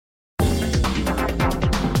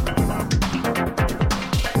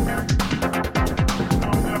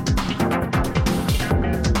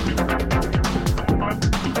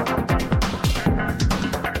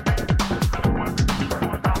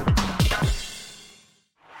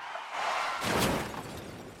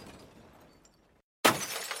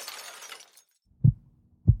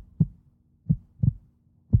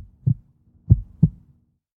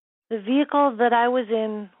The vehicle that I was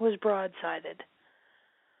in was broadsided.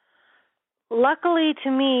 Luckily to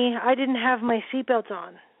me, I didn't have my seatbelt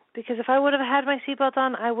on, because if I would have had my seatbelt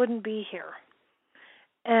on, I wouldn't be here.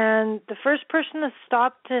 And the first person that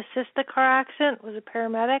stopped to assist the car accident was a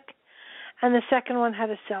paramedic, and the second one had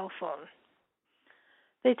a cell phone.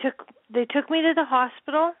 They took me to the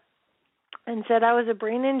hospital and said I was a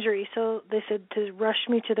brain injury, so they said to rush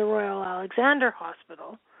me to the Royal Alexandra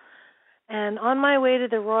Hospital. And on my way to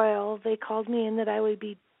the Royal, they called me in that I would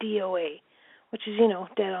be DOA, which is,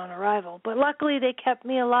 dead on arrival. But luckily they kept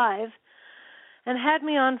me alive and had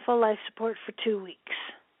me on full life support for 2 weeks.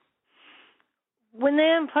 When they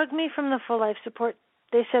unplugged me from the full life support,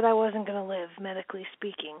 they said I wasn't going to live, medically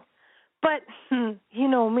speaking. But, you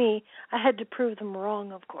know me, I had to prove them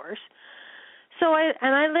wrong, of course. So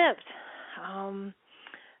I lived.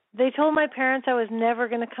 They told my parents I was never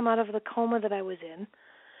going to come out of the coma that I was in.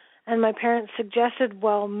 And my parents suggested,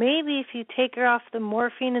 well, maybe if you take her off the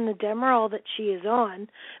morphine and the Demerol that she is on,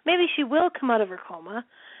 maybe she will come out of her coma.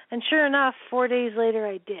 And sure enough, 4 days later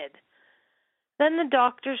I did. Then the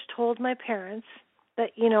doctors told my parents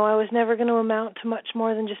that, I was never going to amount to much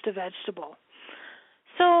more than just a vegetable.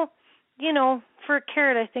 So, for a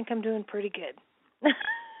carrot, I think I'm doing pretty good.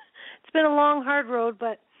 It's been a long, hard road,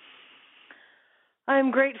 but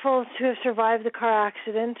I'm grateful to have survived the car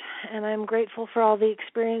accident, and I'm grateful for all the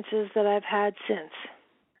experiences that I've had since.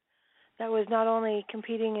 That was not only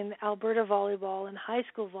competing in Alberta volleyball and high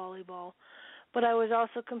school volleyball, but I was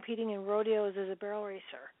also competing in rodeos as a barrel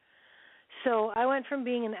racer. So I went from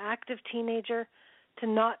being an active teenager to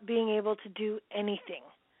not being able to do anything.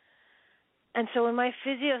 And so in my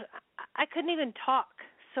physio, I couldn't even talk,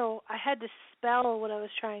 so I had to spell what I was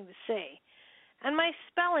trying to say. And my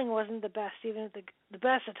spelling wasn't the best, even at the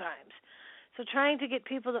best of times. So trying to get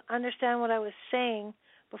people to understand what I was saying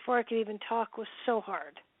before I could even talk was so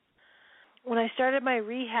hard. When I started my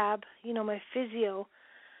rehab, my physio,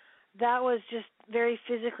 that was just very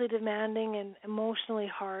physically demanding and emotionally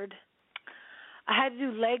hard. I had to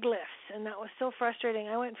do leg lifts, and that was so frustrating.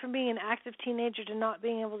 I went from being an active teenager to not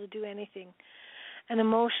being able to do anything. And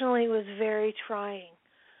emotionally, it was very trying.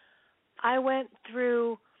 I went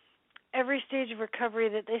through every stage of recovery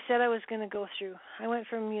that they said I was going to go through. I went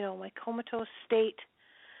from, my comatose state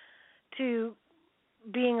to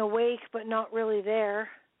being awake but not really there,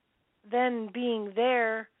 then being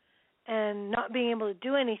there and not being able to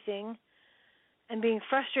do anything, and being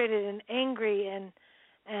frustrated and angry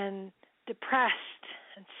and depressed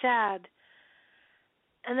and sad.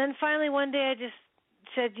 And then finally one day I just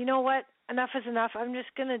said, you know what, enough is enough. I'm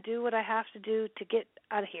just going to do what I have to do to get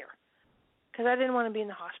out of here, because I didn't want to be in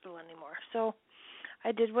the hospital anymore. So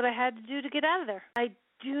I did what I had to do to get out of there. I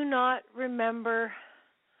do not remember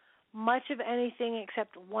much of anything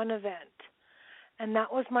except one event, and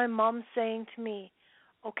that was my mom saying to me,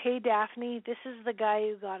 okay, Daphne, this is the guy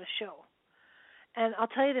you got to show. And I'll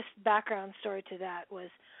tell you this background story to that was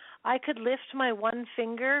I could lift my one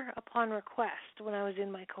finger upon request when I was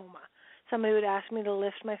in my coma. Somebody would ask me to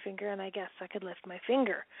lift my finger, and I guess I could lift my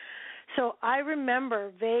finger. So I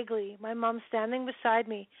remember vaguely my mom standing beside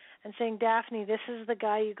me and saying, Daphne, this is the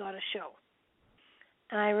guy you got to show.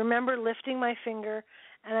 And I remember lifting my finger,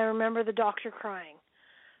 and I remember the doctor crying.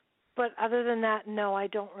 But other than that, no, I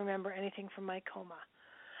don't remember anything from my coma.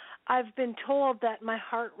 I've been told that my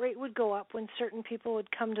heart rate would go up when certain people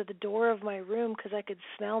would come to the door of my room because I could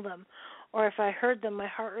smell them, or if I heard them, my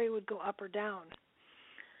heart rate would go up or down.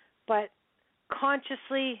 But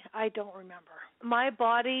consciously, I don't remember. My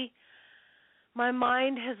body, my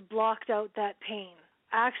mind has blocked out that pain.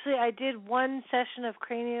 Actually, I did one session of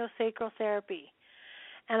craniosacral therapy,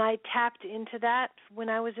 and I tapped into that when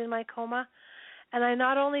I was in my coma, and I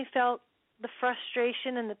not only felt the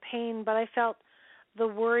frustration and the pain, but I felt the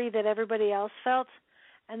worry that everybody else felt,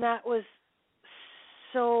 and that was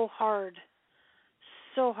so hard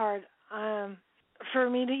for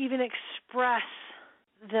me to even express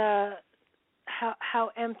how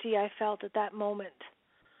empty I felt at that moment.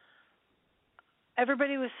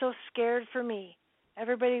 Everybody was so scared for me.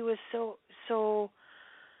 Everybody was so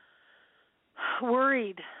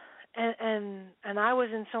worried, and I was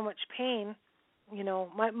in so much pain.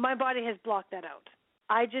 My body has blocked that out.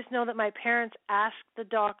 I just know that my parents asked the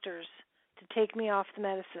doctors to take me off the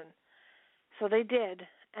medicine. So they did,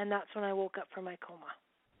 and that's when I woke up from my coma.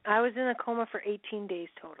 I was in a coma for 18 days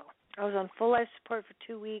total. I was on full life support for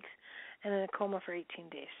 2 weeks and in a coma for 18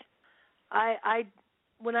 days.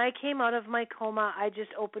 When I came out of my coma, I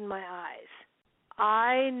just opened my eyes.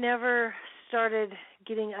 I never started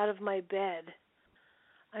getting out of my bed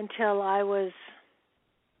until I was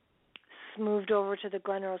moved over to the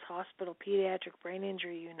Glen Rose Hospital Pediatric Brain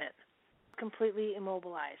Injury Unit. completely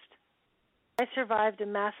immobilized. I survived a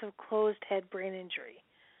massive closed head brain injury,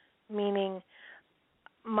 meaning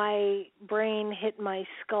my brain hit my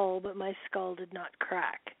skull, but my skull did not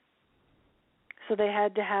crack. So they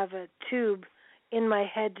had to have a tube in my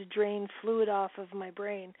head to drain fluid off of my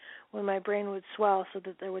brain when my brain would swell so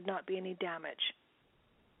that there would not be any damage.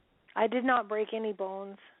 I did not break any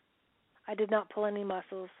bones. I did not pull any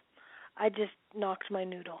muscles. I just knocked my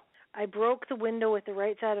noodle. I broke the window with the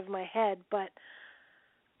right side of my head, but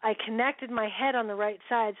I connected my head on the right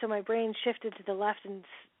side, so my brain shifted to the left and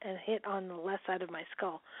hit on the left side of my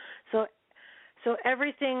skull. So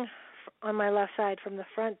everything on my left side, from the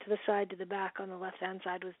front to the side to the back on the left-hand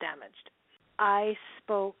side, was damaged. I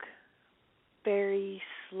spoke very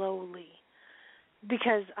slowly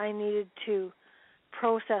because I needed to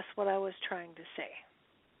process what I was trying to say.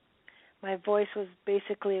 My voice was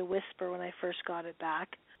basically a whisper when I first got it back,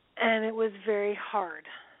 and it was very hard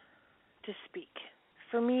to speak.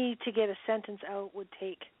 For me to get a sentence out would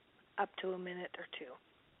take up to a minute or two.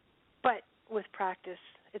 But with practice,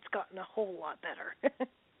 it's gotten a whole lot better.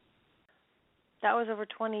 That was over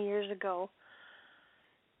 20 years ago.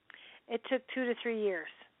 It took 2 to 3 years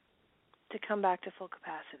to come back to full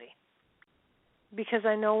capacity. Because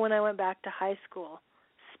I know when I went back to high school,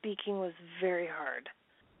 speaking was very hard.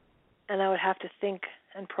 And I would have to think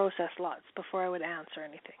and process lots before I would answer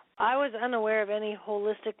anything. I was unaware of any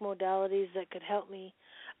holistic modalities that could help me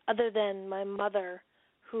other than my mother,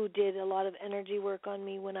 who did a lot of energy work on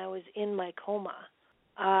me when I was in my coma.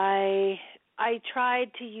 I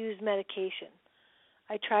tried to use medication.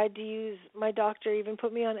 My doctor even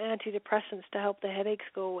put me on antidepressants to help the headaches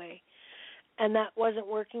go away. And that wasn't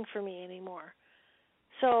working for me anymore.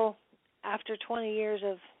 So after 20 years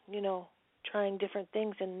of, trying different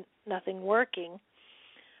things and nothing working,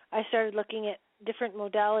 I started looking at different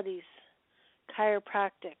modalities: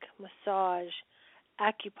 chiropractic, massage,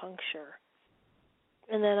 acupuncture.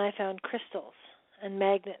 And then I found crystals and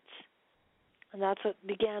magnets. And that's what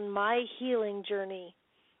began my healing journey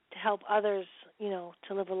to help others,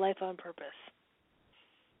 to live a life on purpose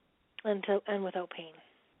and without pain.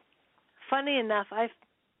 Funny enough, I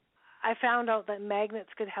found out that magnets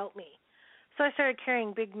could help me. So I started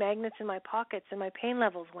carrying big magnets in my pockets, and my pain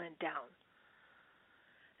levels went down.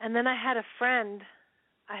 And then I had a friend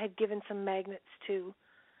I had given some magnets to,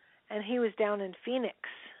 and he was down in Phoenix,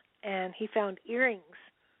 and he found earrings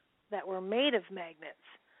that were made of magnets,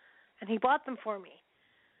 and he bought them for me.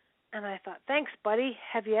 And I thought, thanks, buddy.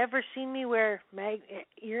 Have you ever seen me wear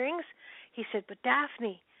earrings? He said, but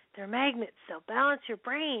Daphne, they're magnets. They'll balance your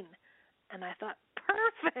brain. And I thought,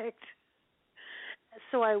 perfect.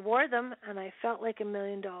 So I wore them, and I felt like $1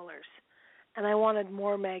 million. And I wanted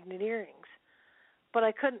more magnet earrings. But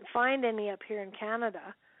I couldn't find any up here in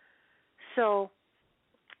Canada. So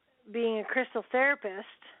being a crystal therapist,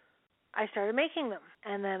 I started making them.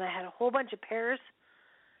 And then I had a whole bunch of pairs.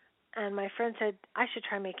 And my friend said I should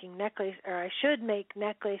try making I should make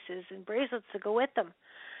necklaces and bracelets to go with them.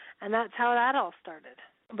 And that's how that all started.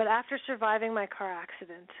 But after surviving my car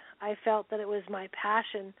accident, I felt that it was my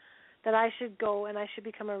passion that I should go and I should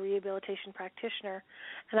become a rehabilitation practitioner,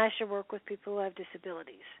 and I should work with people who have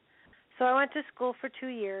disabilities. So I went to school for 2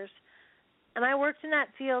 years, and I worked in that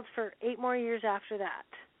field for 8 more years after that.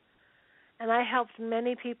 And I helped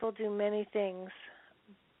many people do many things,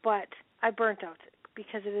 but I burnt out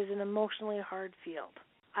because it is an emotionally hard field.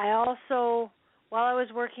 I also, while I was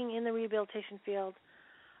working in the rehabilitation field,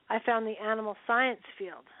 I found the Animal Science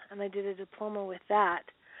field, and I did a diploma with that.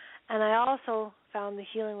 And I also found the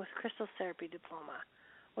Healing with Crystals Therapy diploma,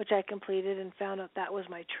 which I completed and found out that was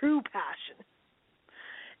my true passion,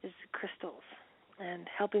 is crystals and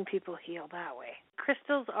helping people heal that way.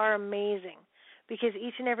 Crystals are amazing because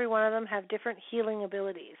each and every one of them have different healing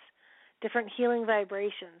abilities, different healing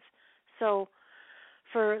vibrations. So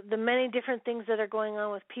for the many different things that are going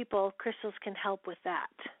on with people, crystals can help with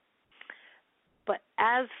that. But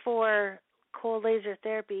as for cold laser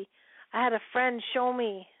therapy, I had a friend show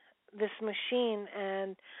me this machine,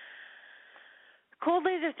 and cold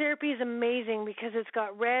laser therapy is amazing because it's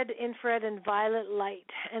got red, infrared, and violet light,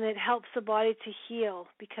 and it helps the body to heal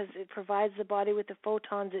because it provides the body with the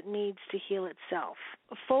photons it needs to heal itself.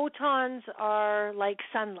 Photons are like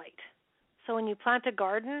sunlight. So when you plant a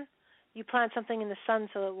garden, you plant something in the sun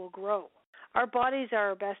so it will grow. Our bodies are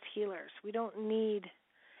our best healers. We don't need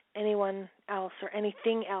anyone else or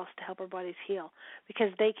anything else to help our bodies heal because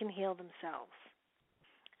they can heal themselves.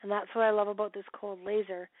 And that's what I love about this cold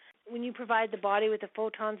laser. When you provide the body with the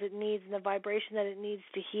photons it needs and the vibration that it needs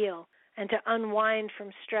to heal and to unwind from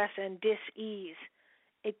stress and dis-ease,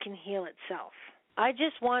 it can heal itself. I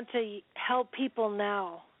just want to help people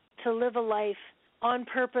now to live a life on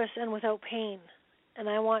purpose and without pain. And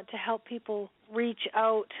I want to help people reach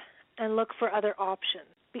out and look for other options,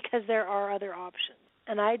 because there are other options.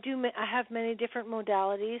 And I have many different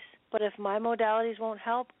modalities, but if my modalities won't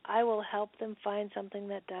help, I will help them find something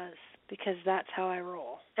that does, because that's how I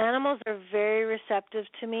roll. Animals are very receptive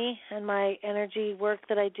to me and my energy work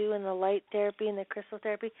that I do in the light therapy and the crystal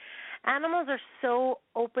therapy. Animals are so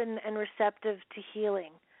open and receptive to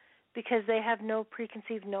healing because they have no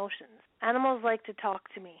preconceived notions. Animals like to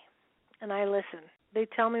talk to me, and I listen. They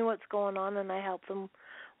tell me what's going on, and I help them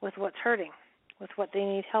with what's hurting, with what they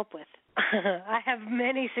need help with. I have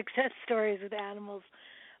many success stories with animals,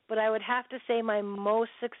 but I would have to say my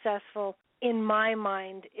most successful in my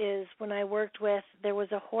mind is when I worked with, there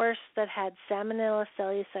was a horse that had salmonella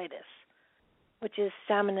cellulitis, which is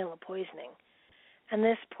salmonella poisoning. And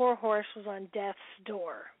this poor horse was on death's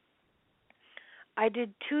door. I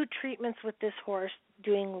did 2 treatments with this horse,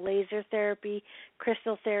 doing laser therapy,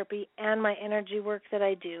 crystal therapy, and my energy work that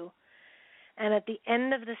I do. And at the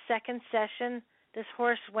end of the second session, this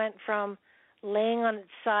horse went from laying on its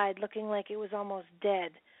side, looking like it was almost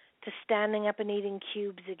dead, to standing up and eating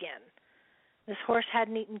cubes again. This horse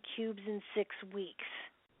hadn't eaten cubes in 6 weeks.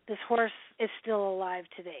 This horse is still alive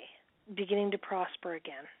today, beginning to prosper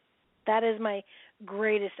again. That is my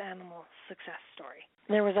greatest animal success story.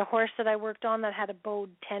 There was a horse that I worked on that had a bowed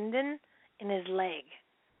tendon in his leg.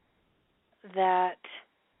 That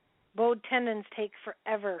bowed tendons take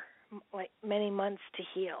forever, like many months to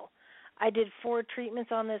heal. I did 4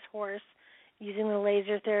 treatments on this horse using the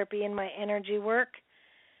laser therapy and my energy work.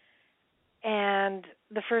 And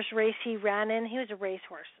the first race he ran in, he was a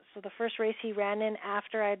racehorse. So the first race he ran in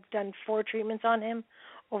after I'd done 4 treatments on him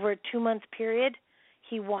over a 2-month period,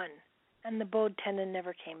 he won. And the bowed tendon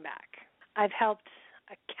never came back. I've helped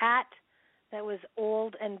a cat that was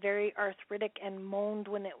old and very arthritic and moaned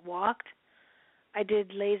when it walked. I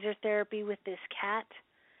did laser therapy with this cat,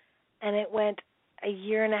 and it went a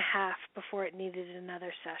year and a half before it needed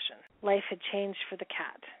another session. Life had changed for the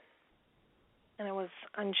cat, and it was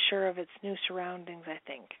unsure of its new surroundings, I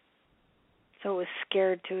think. So it was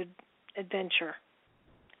scared to adventure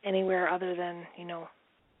anywhere other than,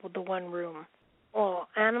 the one room. Well,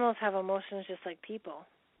 animals have emotions just like people.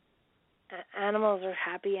 Animals are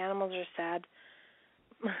happy, animals are sad.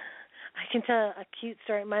 I can tell a cute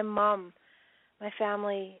story. My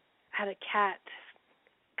family had a cat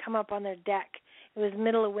come up on their deck. It was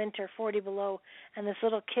middle of winter, 40 below, and this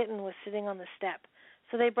little kitten was sitting on the step.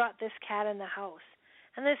 So they brought this cat in the house.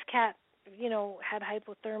 And this cat, had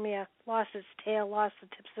hypothermia, lost its tail, lost the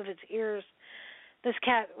tips of its ears. This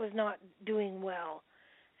cat was not doing well.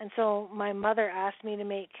 And so my mother asked me to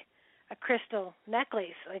make a crystal necklace,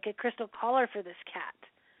 like a crystal collar for this cat.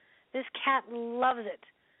 This cat loves it.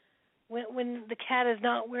 When the cat is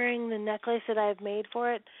not wearing the necklace that I've made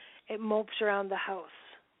for it, it mopes around the house.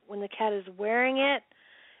 When the cat is wearing it,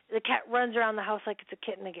 the cat runs around the house like it's a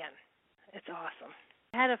kitten again. It's awesome.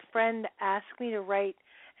 I had a friend ask me to write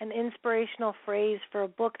an inspirational phrase for a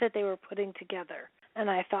book that they were putting together. And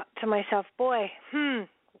I thought to myself, boy,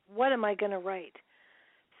 what am I going to write?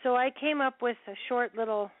 So I came up with a short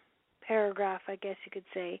little paragraph, I guess you could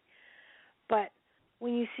say. But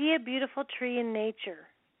when you see a beautiful tree in nature,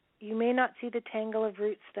 you may not see the tangle of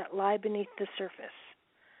roots that lie beneath the surface.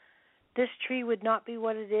 This tree would not be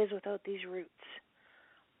what it is without these roots.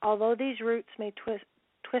 Although these roots may twist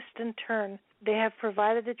and turn, they have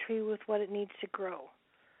provided the tree with what it needs to grow.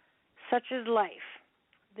 Such is life.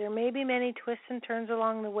 There may be many twists and turns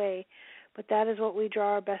along the way, but that is what we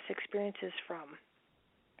draw our best experiences from.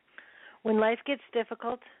 When life gets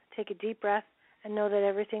difficult, take a deep breath and know that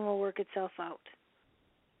everything will work itself out.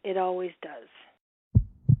 It always does.